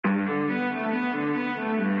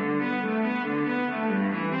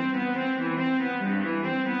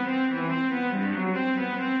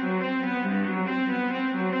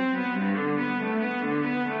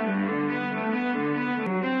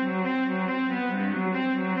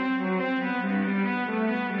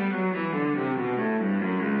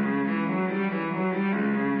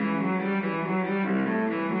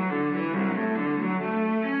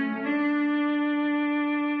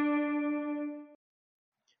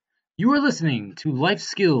You are listening to Life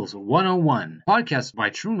Skills 101, podcast by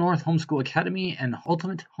True North Homeschool Academy and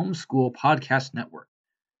Ultimate Homeschool Podcast Network.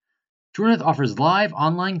 True North offers live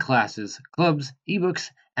online classes, clubs, ebooks,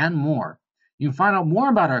 and more. You can find out more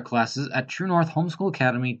about our classes at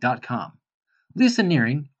truenorthhomeschoolacademy.com. Lisa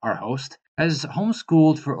Nearing, our host, has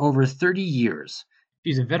homeschooled for over 30 years.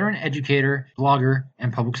 She's a veteran educator, blogger,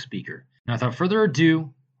 and public speaker. Now, without further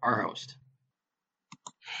ado, our host.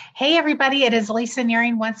 Hey everybody, it is Lisa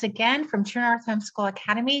Nearing once again from True North Homeschool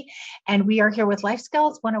Academy, and we are here with Life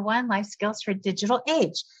Skills 101, Life Skills for Digital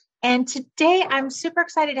Age. And today I'm super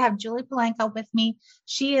excited to have Julie Polanco with me.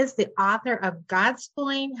 She is the author of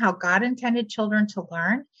Godschooling, How God Intended Children to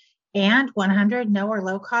Learn, and 100 No or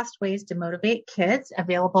Low Cost Ways to Motivate Kids,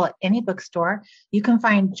 available at any bookstore. You can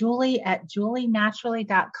find Julie at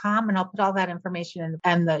julienaturally.com, and I'll put all that information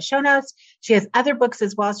in the show notes. She has other books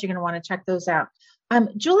as well, so you're going to want to check those out.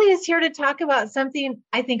 Julie is here to talk about something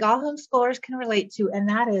I think all homeschoolers can relate to, and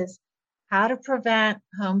that is how to prevent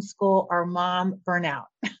homeschool or mom burnout.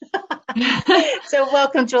 So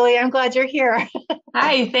welcome, Julie. I'm glad you're here.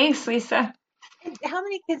 Hi, thanks, Lisa. How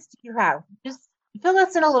many kids do you have? Just fill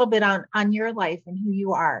us in a little bit on your life and who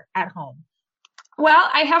you are at home. Well,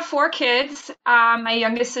 I have 4 kids. My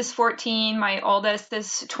youngest is 14. My oldest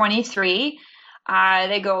is 23.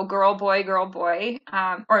 They go girl, boy, or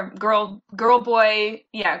girl, boy.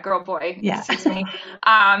 Yeah, girl, boy. Yeah. Excuse me.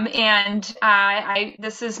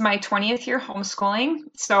 This is my 20th year homeschooling.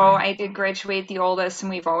 So I did graduate the oldest, and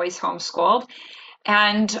we've always homeschooled.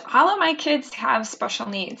 And all of my kids have special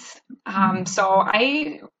needs.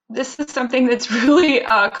 This is something that's really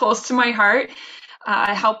close to my heart,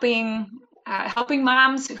 helping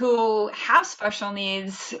moms who have special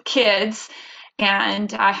needs kids,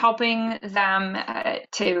 and helping them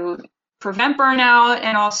to prevent burnout,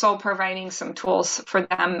 and also providing some tools for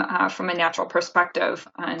them from a natural perspective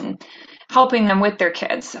and helping them with their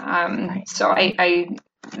kids. So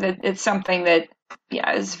it's something that,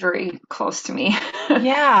 is very close to me.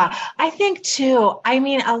 Yeah, I think too. I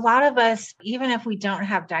mean, a lot of us, even if we don't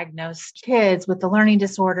have diagnosed kids with the learning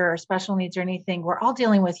disorder or special needs or anything, we're all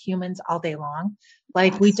dealing with humans all day long.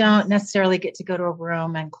 Like, we don't necessarily get to go to a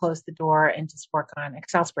room and close the door and just work on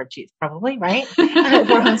Excel spreadsheets, probably, right? If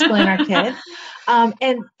we're homeschooling our kids.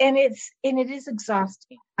 And it is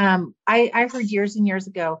exhausting. I heard years and years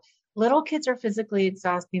ago, little kids are physically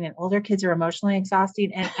exhausting and older kids are emotionally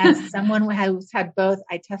exhausting. And as someone who's had both,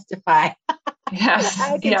 I testify. Yes,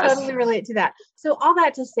 I can totally relate to that. So all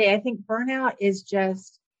that to say, I think burnout is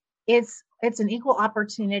just, it's an equal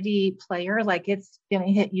opportunity player. Like, it's going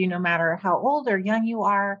to hit you no matter how old or young you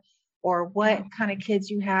are, or what kind of kids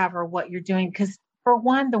you have, or what you're doing. Because for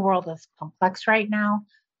one, the world is complex right now.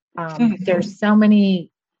 There's so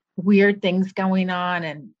many weird things going on,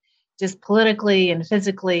 and just politically and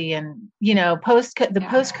physically, and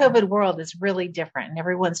post-COVID world is really different, and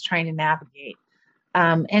everyone's trying to navigate.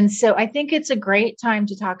 And so I think it's a great time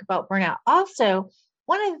to talk about burnout. Also,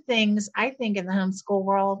 one of the things I think in the homeschool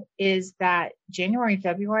world is that January and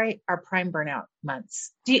February are prime burnout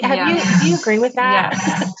months. Do you agree with that?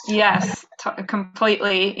 Yes,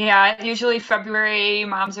 completely. Yeah, usually February,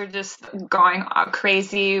 moms are just going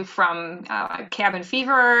crazy from cabin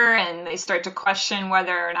fever, and they start to question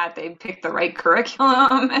whether or not they picked the right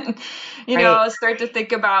curriculum, and start to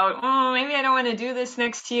think about, maybe I don't want to do this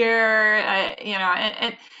next year,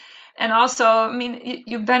 And also, I mean,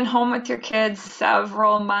 you've been home with your kids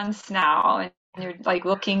several months now, and you're like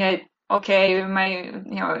looking at, okay,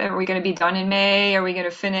 are we going to be done in May? Are we going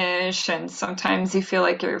to finish? And sometimes you feel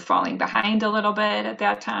like you're falling behind a little bit at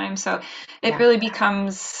that time. So it really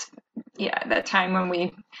becomes, that time when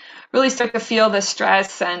we really start to feel the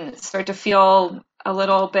stress and start to feel a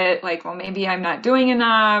little bit like, well, maybe I'm not doing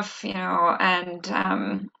enough,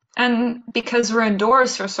 and because we're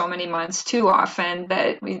indoors for so many months too often,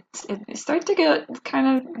 that we start to get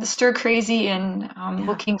kind of stir crazy and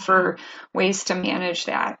looking for ways to manage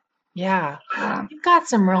that. Yeah. You've got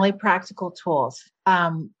some really practical tools. So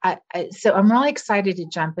I'm really excited to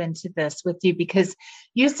jump into this with you, because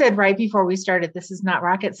you said right before we started, this is not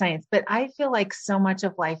rocket science, but I feel like so much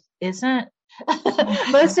of life isn't.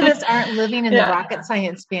 Most of us aren't living in the rocket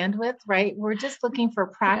science bandwidth, right? We're just looking for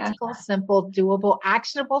practical, simple, doable,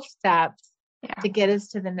 actionable steps to get us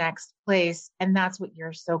to the next place. And that's what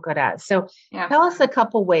you're so good at. So tell us a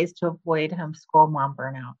couple ways to avoid homeschool mom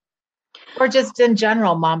burnout, or just in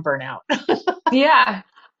general, mom burnout. Well,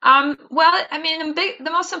 I mean,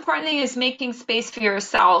 the most important thing is making space for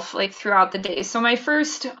yourself, like throughout the day. So my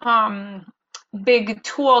first big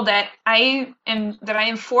tool that I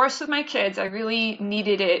enforce with my kids, I really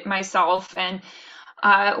needed it myself, and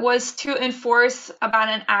was to enforce about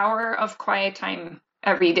an hour of quiet time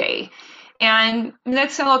every day. And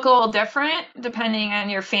that's going to look a little different depending on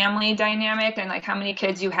your family dynamic and like how many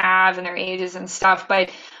kids you have and their ages and stuff. But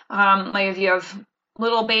like if you have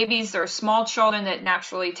little babies or small children that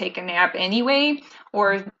naturally take a nap anyway,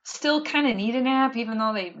 or still kind of need a nap even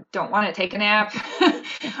though they don't want to take a nap,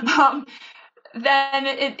 then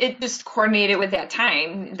it just coordinated with that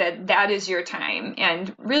time, that is your time,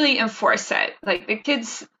 and really enforce it. Like the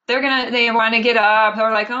kids, they want to get up.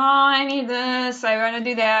 They're like, oh, I need this. I want to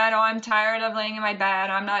do that. Oh, I'm tired of laying in my bed.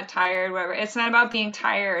 I'm not tired, whatever. It's not about being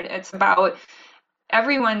tired. It's about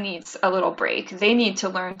everyone needs a little break. They need to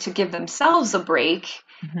learn to give themselves a break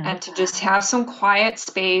and to just have some quiet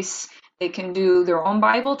space. They can do their own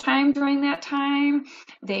Bible time during that time.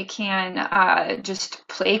 They can just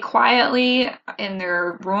play quietly in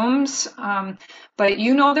their rooms. But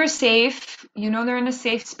they're safe. They're in a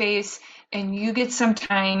safe space, and you get some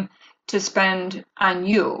time to spend on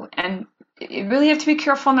you. And you really have to be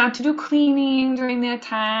careful not to do cleaning during that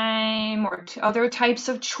time or other types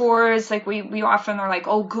of chores. Like we often are like,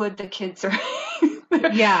 oh, good, the kids are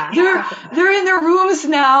they're in their rooms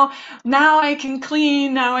now. Now I can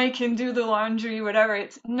clean. Now I can do the laundry, whatever.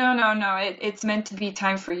 It's no. It's meant to be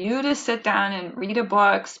time for you to sit down and read a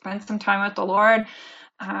book, spend some time with the Lord,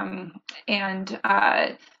 and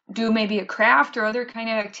do maybe a craft or other kind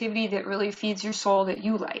of activity that really feeds your soul that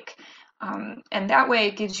you like. And that way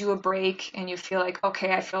it gives you a break and you feel like,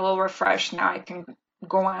 okay, I feel a little refreshed. Now I can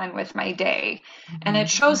go on with my day. And it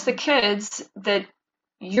shows the kids that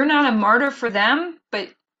you're not a martyr for them, but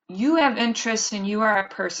you have interests and you are a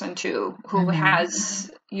person too who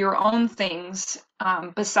has your own things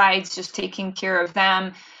besides just taking care of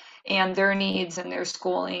them and their needs and their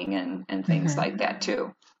schooling and things like that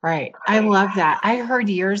too. Right. I love that. I heard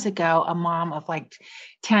years ago a mom of like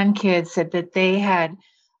 10 kids said that they had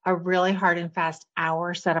a really hard and fast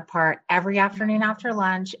hour set apart every afternoon after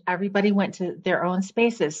lunch. Everybody went to their own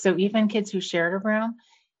spaces. So even kids who shared a room,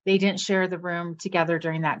 they didn't share the room together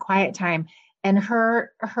during that quiet time. And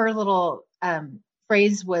her little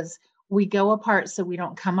phrase was, we go apart so we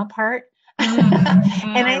don't come apart. And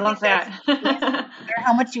I love that. No matter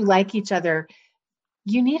how much you like each other,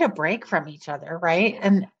 you need a break from each other, right?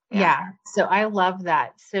 And so I love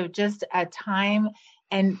that. So just a time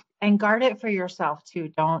and guard it for yourself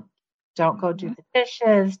too. Don't go do the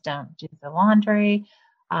dishes. Don't do the laundry.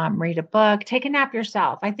 Read a book. Take a nap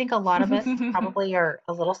yourself. I think a lot of us probably are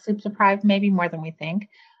a little sleep deprived, maybe more than we think.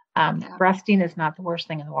 Resting is not the worst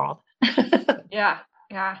thing in the world. Yeah.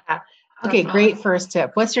 Okay, great first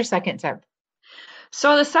tip. What's your second tip?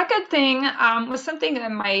 So the second thing was something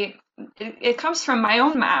that it comes from my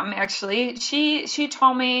own mom, actually. She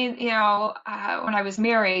told me, when I was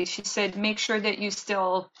married, she said, make sure that you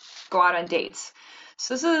still go out on dates.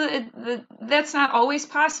 So that's not always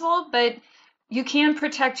possible, but you can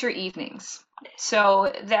protect your evenings.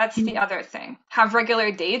 So that's the other thing. Have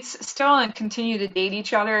regular dates still and continue to date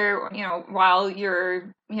each other, while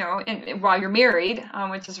you're married,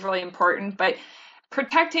 which is really important. But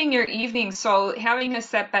protecting your evenings, so having a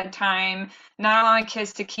set bedtime, not allowing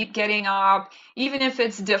kids to keep getting up, even if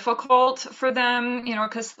it's difficult for them,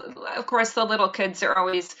 because of course the little kids are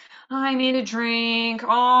always, oh, I need a drink,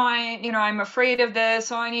 I'm afraid of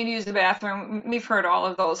this, I need to use the bathroom. We've heard all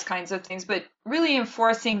of those kinds of things, but really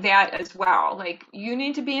enforcing that as well. Like, you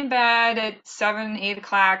need to be in bed at 7, 8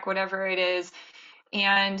 o'clock, whatever it is,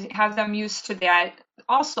 and have them used to that.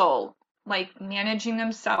 Also, like managing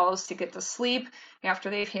themselves to get to sleep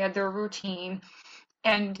after they've had their routine,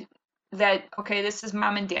 and that, okay, this is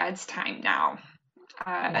mom and dad's time now.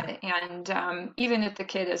 And even if the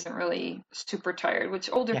kid isn't really super tired,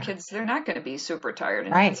 which older kids, they're not going to be super tired,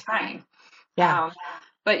 and that's fine.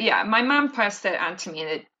 But my mom passed that on to me,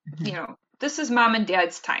 that, this is mom and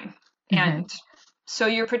dad's time. And so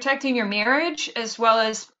you're protecting your marriage as well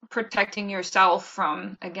as protecting yourself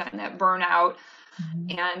from, again, that burnout.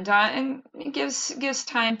 And it gives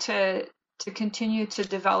time to continue to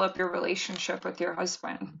develop your relationship with your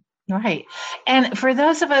husband. Right. And for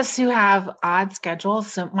those of us who have odd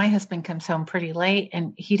schedules, so my husband comes home pretty late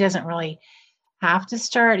and he doesn't really have to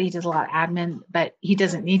start. He does a lot of admin, but he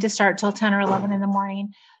doesn't need to start till 10 or 11 in the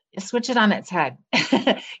morning. Switch it on its head.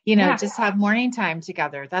 Just have morning time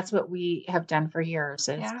together. That's what we have done for years,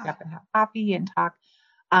 is get up and have coffee and talk.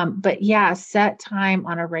 But set time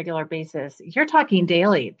on a regular basis. You're talking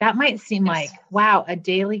daily. That might seem like, wow, a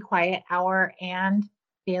daily quiet hour and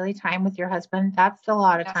daily time with your husband. That's a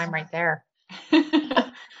lot of time right there.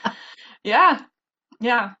 Yeah.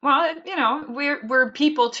 Well, we're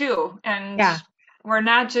people too. And we're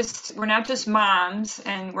not just moms,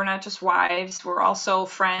 and we're not just wives. We're also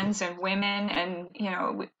friends and women, and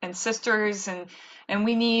and sisters, and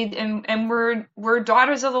we need, and we're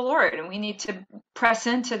daughters of the Lord, and we need to press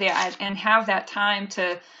into that and have that time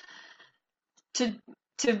to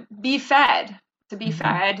be fed,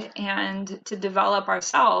 and to develop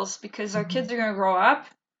ourselves, because our kids are going to grow up,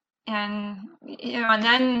 and and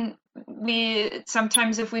then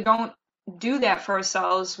sometimes, if we don't do that for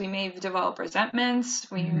ourselves, we may develop resentments.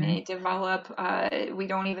 We may develop we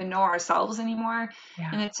don't even know ourselves anymore.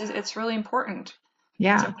 And it's really important.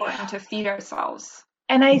 It's important to feed ourselves.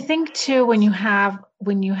 And I think too, when you have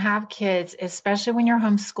kids, especially when you're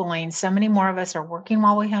homeschooling, so many more of us are working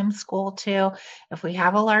while we homeschool too. If we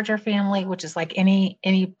have a larger family, which is like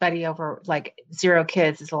anybody over like 0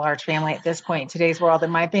 kids is a large family at this point in today's world, in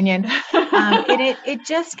my opinion. It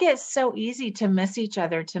just gets so easy to miss each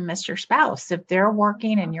other, to miss your spouse. If they're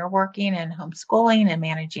working and you're working and homeschooling and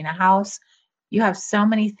managing a house, you have so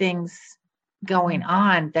many things going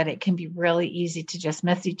on that it can be really easy to just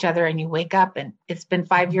miss each other, and you wake up and it's been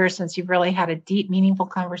 5 years since you've really had a deep, meaningful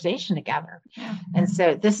conversation together. And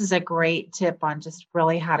so this is a great tip on just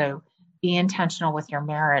really how to be intentional with your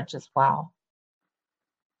marriage as well.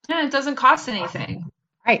 Yeah, it doesn't cost anything.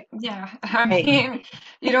 Right. Yeah. I mean,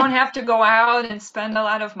 you don't have to go out and spend a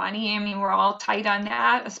lot of money. I mean, we're all tight on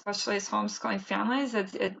that, especially as homeschooling families.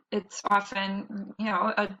 It's often,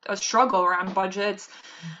 a struggle around budgets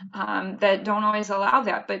that don't always allow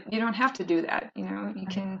that, but you don't have to do that. You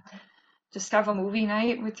can just have a movie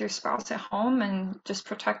night with your spouse at home and just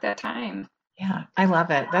protect that time. Yeah, I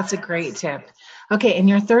love it. That's a great tip. Okay. And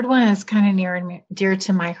your third one is kind of near and dear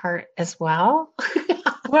to my heart as well.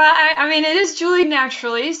 Well, I mean, it is Julie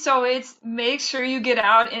naturally, so it's make sure you get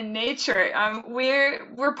out in nature.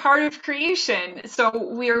 We're part of creation, so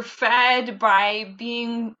we're fed by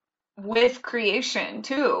being with creation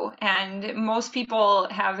too. And most people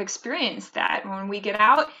have experienced that when we get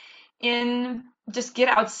out just get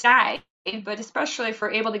outside. But especially if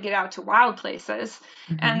we're able to get out to wild places.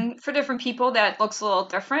 And for different people, that looks a little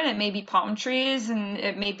different. It may be palm trees, and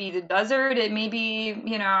it may be the desert. It may be,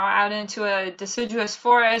 out into a deciduous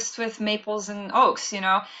forest with maples and oaks,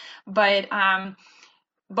 But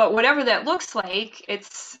whatever that looks like,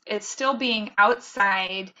 it's still being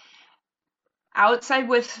outside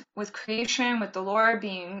with creation, with the Lord,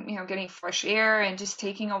 being, getting fresh air and just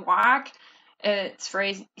taking a walk. It's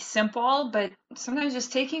very simple, but sometimes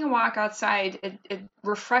just taking a walk outside, it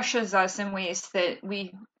refreshes us in ways that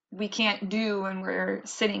we can't do when we're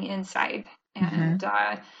sitting inside. And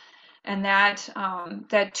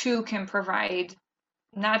that too can provide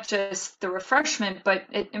not just the refreshment, but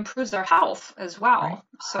it improves our health as well.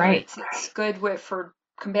 So it's good for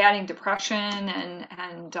combating depression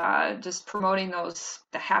and just promoting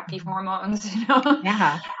the happy hormones,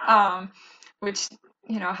 which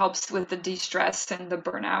helps with the de-stress and the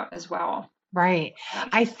burnout as well. Right.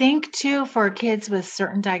 I think too, for kids with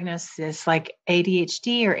certain diagnoses like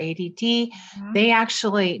ADHD or ADD,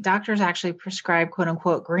 doctors actually prescribe quote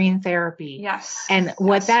unquote green therapy. Yes. And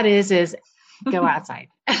what that is go outside.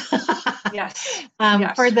 Yes.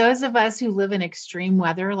 For those of us who live in extreme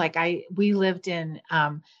weather, like we lived in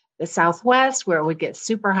the Southwest where it would get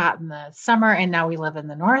super hot in the summer. And now we live in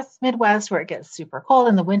the North Midwest where it gets super cold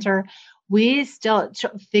in the winter. We still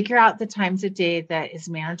figure out the times of day that is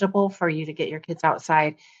manageable for you to get your kids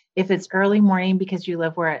outside. If it's early morning because you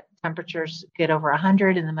live where temperatures get over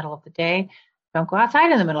 100 in the middle of the day, don't go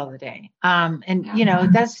outside in the middle of the day.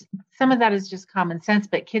 That's some of that is just common sense,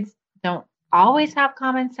 but kids don't always have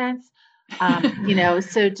common sense.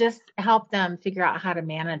 So just help them figure out how to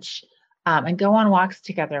manage and go on walks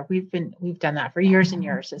together. We've done that for years and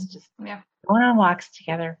years. It's just going on walks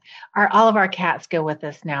together. All of our cats go with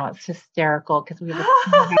us now. It's hysterical because we have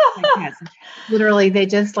cats. Literally, they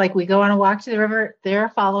just we go on a walk to the river. They're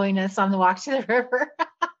following us on the walk to the river.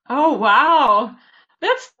 Oh, wow.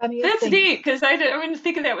 That's neat because I didn't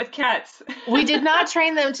think of that with cats. We did not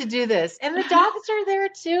train them to do this. And the dogs are there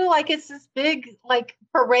too. It's this big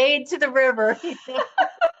parade to the river.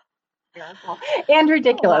 And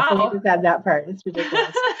ridiculous. Oh, wow. Let me just add that part. It's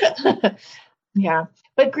ridiculous. Yeah.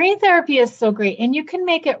 But green therapy is so great. And you can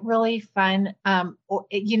make it really fun.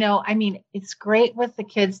 It's great with the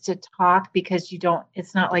kids to talk because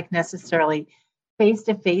it's not necessarily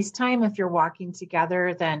face-to-face time. If you're walking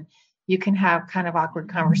together, then you can have kind of awkward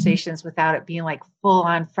conversations without it being full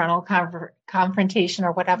on frontal confrontation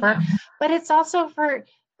or whatever. Yeah. But it's also for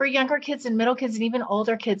younger kids and middle kids and even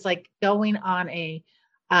older kids, going on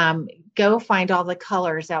go find all the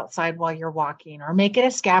colors outside while you're walking, or make it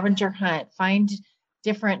a scavenger hunt. Find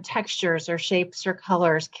different textures or shapes or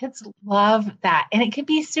colors. Kids love that. And it can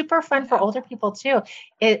be super fun for older people too.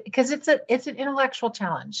 Because it's an intellectual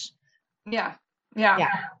challenge. Yeah.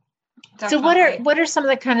 So Definitely. what are some of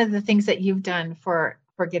the kind of the things that you've done for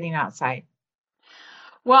getting outside?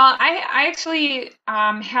 Well, I actually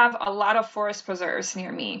have a lot of forest preserves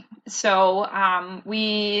near me. So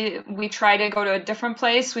we try to go to a different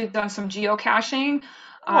place. We've done some geocaching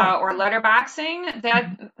or letterboxing.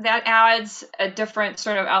 That adds a different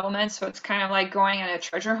sort of element. So it's kind of like going on a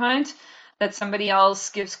treasure hunt that somebody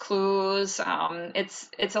else gives clues.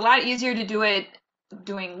 It's a lot easier to do it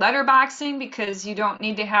doing letterboxing because you don't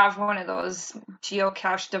need to have one of those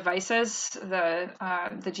geocache devices, the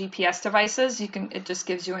GPS devices. It just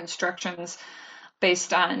gives you instructions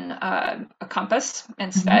based on a compass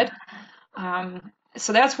instead.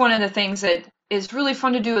 So that's one of the things that is really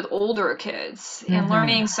fun to do with older kids and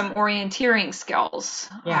learning some orienteering skills,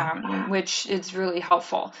 which is really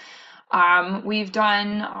helpful. We've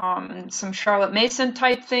done some Charlotte Mason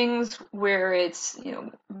type things where it's,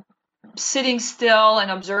 sitting still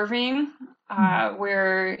and observing,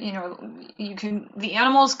 where the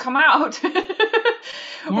animals come out.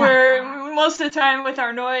 Where most of the time with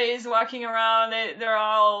our noise walking around, they're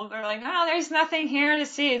like, oh, there's nothing here to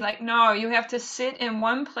see. Like, no, you have to sit in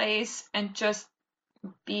one place and just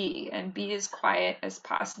be as quiet as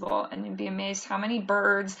possible, and you'd be amazed how many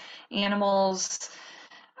birds, animals,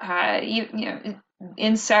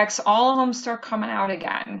 insects, all of them start coming out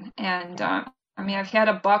again. And I've had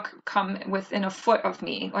a buck come within a foot of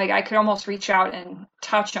me. Like I could almost reach out and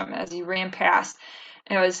touch him as he ran past.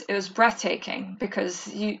 And it was breathtaking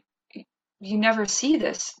because you never see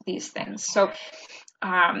these things. So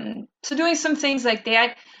doing some things like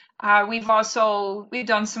that. We've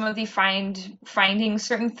done some of the finding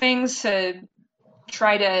certain things to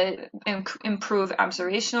try to improve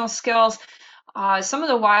observational skills. Some of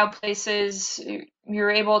the wild places, you're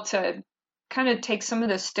able to kind of take some of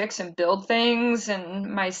the sticks and build things,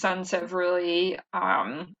 and my sons have really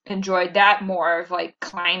enjoyed that more of like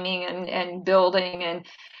climbing and building. And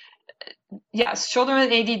yes, children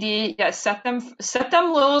with ADD, yes, set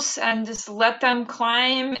them loose and just let them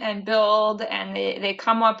climb and build, and they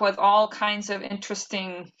come up with all kinds of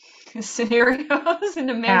interesting scenarios and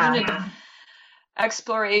imaginative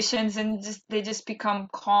explorations, and they just become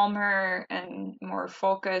calmer and more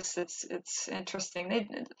focused. It's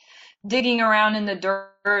interesting. Digging around in the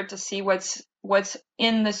dirt to see what's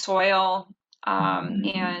in the soil,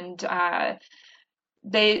 and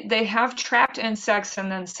they have trapped insects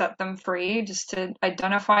and then set them free just to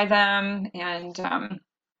identify them and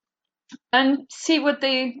see what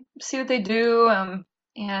they do.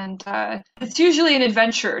 And it's usually an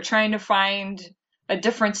adventure trying to find a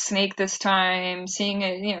different snake this time, seeing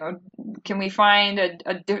it, can we find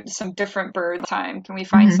some different bird this time? Can we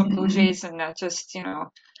find some blue jays and not just,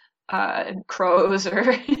 crows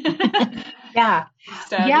or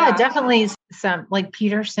definitely some like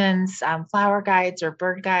Peterson's flower guides or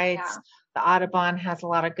bird guides. The Audubon has a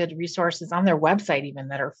lot of good resources on their website even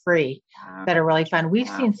that are free, that are really fun. We've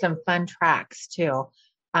seen some fun tracks too.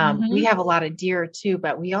 We have a lot of deer too,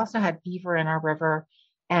 but we also had beaver in our river,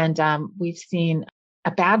 and we've seen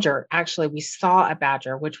a badger. Actually, we saw a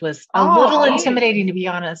badger, which was a little intimidating, to be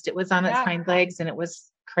honest. It was on its hind legs and it was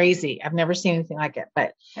crazy. I've never seen anything like it,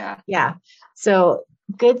 but so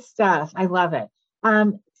good stuff. I love it.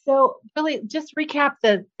 So really just recap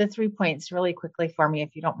the 3 points really quickly for me,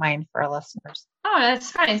 if you don't mind, for our listeners. Oh, that's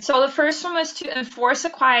fine. So the first one was to enforce a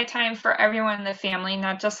quiet time for everyone in the family,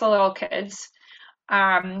 not just the little kids.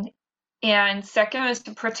 And second is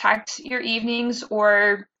to protect your evenings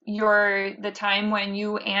or the time when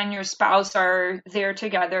you and your spouse are there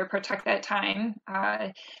together, protect that time.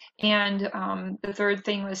 And the third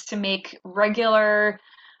thing was to make regular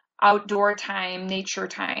outdoor time, nature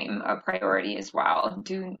time, a priority as well.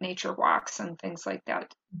 Do nature walks and things like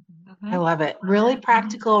that. I love it. Really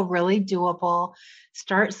practical, really doable.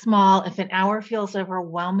 Start small. If an hour feels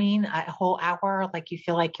overwhelming, a whole hour, like you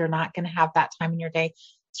feel like you're not going to have that time in your day,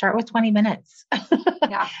 start with 20 minutes.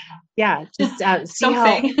 Just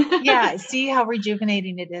see how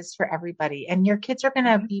rejuvenating it is for everybody. And your kids are going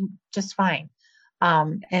to be just fine.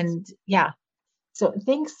 So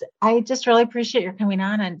thanks. I just really appreciate your coming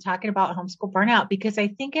on and talking about homeschool burnout, because I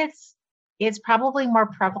think it's probably more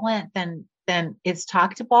prevalent than it's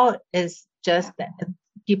talked about. Is just that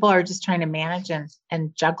people are just trying to manage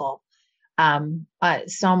and juggle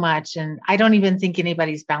so much. And I don't even think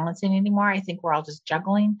anybody's balancing anymore. I think we're all just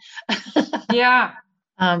juggling. Making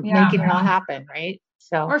it all happen. Right.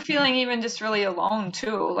 So we're feeling even just really alone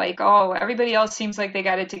too. Like, everybody else seems like they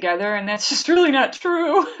got it together, and that's just really not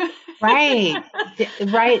true. Right.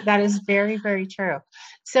 Right. That is very, very true.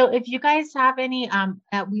 So if you guys have any,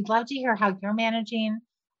 we'd love to hear how you're managing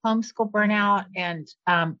homeschool burnout and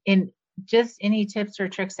in just any tips or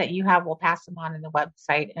tricks that you have, we'll pass them on in the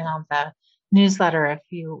website and on the newsletter. If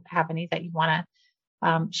you have any that you want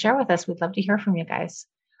to share with us, we'd love to hear from you guys.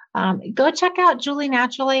 Go check out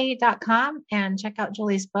julienaturally.com and check out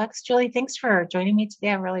Julie's books. Julie, thanks for joining me today.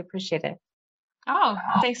 I really appreciate it. Oh,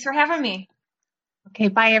 thanks for having me. Okay,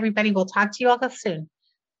 bye everybody. We'll talk to you all soon.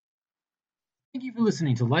 Thank you for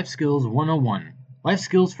listening to Life Skills 101, Life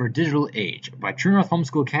Skills for a Digital Age by True North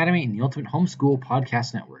Homeschool Academy and the Ultimate Homeschool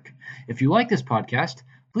Podcast Network. If you like this podcast,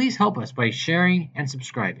 please help us by sharing and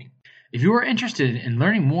subscribing. If you are interested in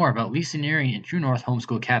learning more about Lisa Neary and True North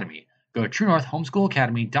Homeschool Academy, go to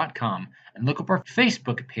TrueNorthHomeschoolAcademy.com and look up our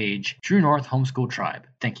Facebook page, True North Homeschool Tribe.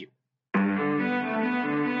 Thank you.